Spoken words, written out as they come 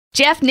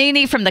Jeff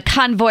Nene from the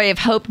Convoy of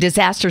Hope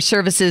Disaster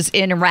Services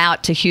en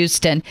route to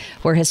Houston,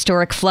 where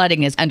historic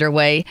flooding is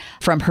underway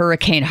from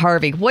Hurricane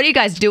Harvey. What are you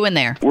guys doing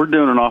there? We're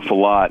doing an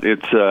awful lot.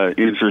 It's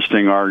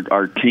interesting.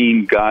 Our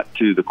team got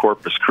to the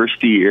Corpus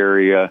Christi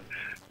area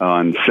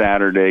on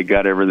Saturday,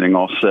 got everything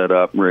all set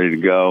up and ready to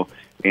go.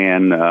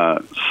 And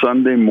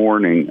Sunday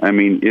morning, I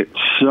mean, it's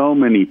so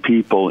many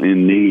people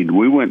in need.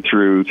 We went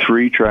through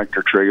 3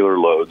 tractor-trailer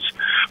loads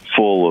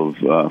full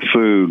of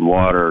food,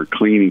 water,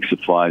 cleaning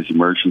supplies,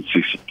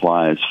 emergency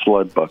supplies,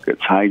 flood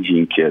buckets,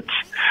 hygiene kits.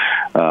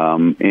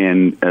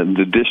 And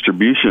the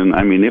distribution,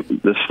 I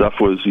mean, this stuff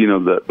was,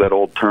 that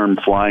old term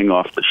flying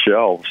off the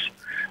shelves.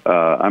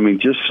 I mean,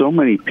 just so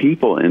many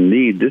people in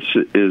need. This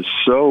is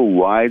so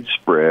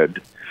widespread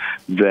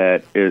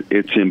that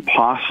it's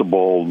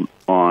impossible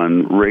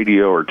on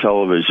radio or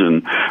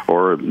television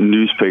or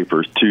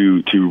newspapers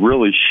to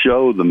really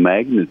show the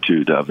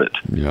magnitude of it.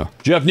 Yeah.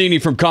 Jeff Nene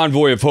from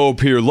Convoy of Hope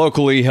here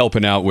locally,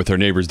 helping out with our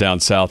neighbors down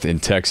south in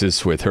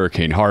Texas with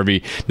Hurricane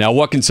Harvey. Now,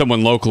 what can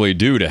someone locally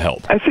do to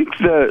help? I think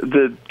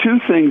the 2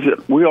 things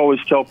that we always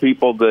tell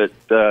people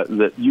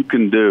that you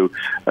can do,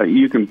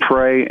 you can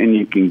pray and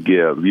you can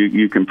give.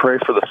 You can pray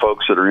for the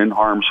folks that are in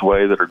harm's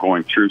way, that are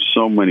going through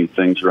so many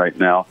things right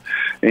now.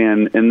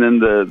 And then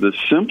the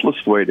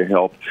simplest way to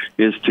help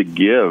is to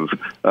give.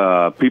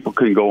 People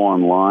can go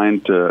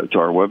online to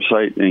our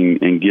website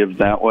and give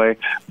that way,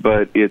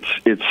 but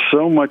it's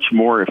so much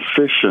more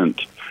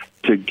efficient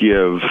to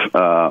give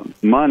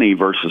money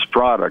versus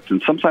product.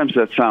 And sometimes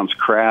that sounds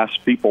crass.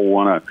 People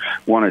want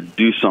to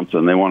do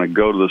something. They want to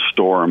go to the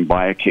store and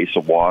buy a case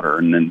of water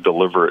and then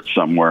deliver it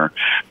somewhere.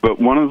 But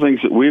one of the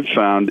things that we've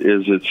found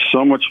is it's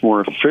so much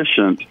more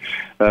efficient.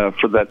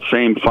 For that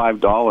same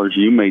 $5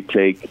 you may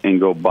take and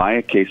go buy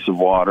a case of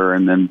water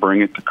and then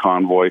bring it to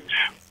Convoy.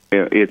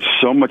 It's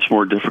so much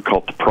more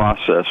difficult to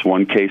process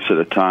 1 case at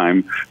a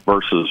time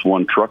versus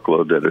 1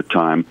 truckload at a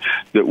time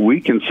that we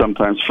can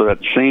sometimes, for that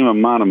same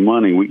amount of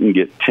money, we can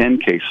get 10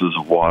 cases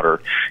of water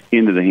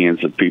into the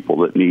hands of people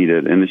that need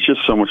it. And it's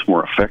just so much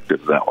more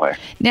effective that way.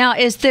 Now,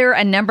 is there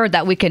a number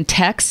that we can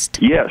text?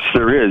 Yes,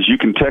 there is. You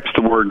can text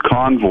the word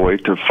convoy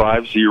to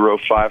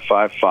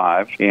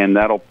 50555, and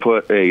that'll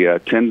put a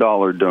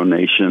 $10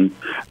 donation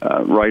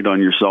right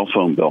on your cell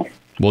phone bill.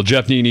 Well,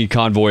 Jeff Nene,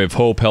 Convoy of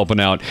Hope, helping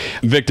out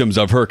victims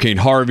of Hurricane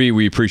Harvey.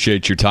 We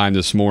appreciate your time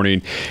this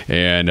morning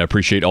and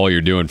appreciate all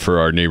you're doing for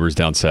our neighbors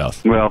down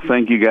south. Well,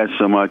 thank you guys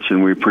so much,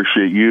 and we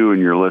appreciate you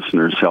and your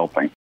listeners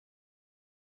helping.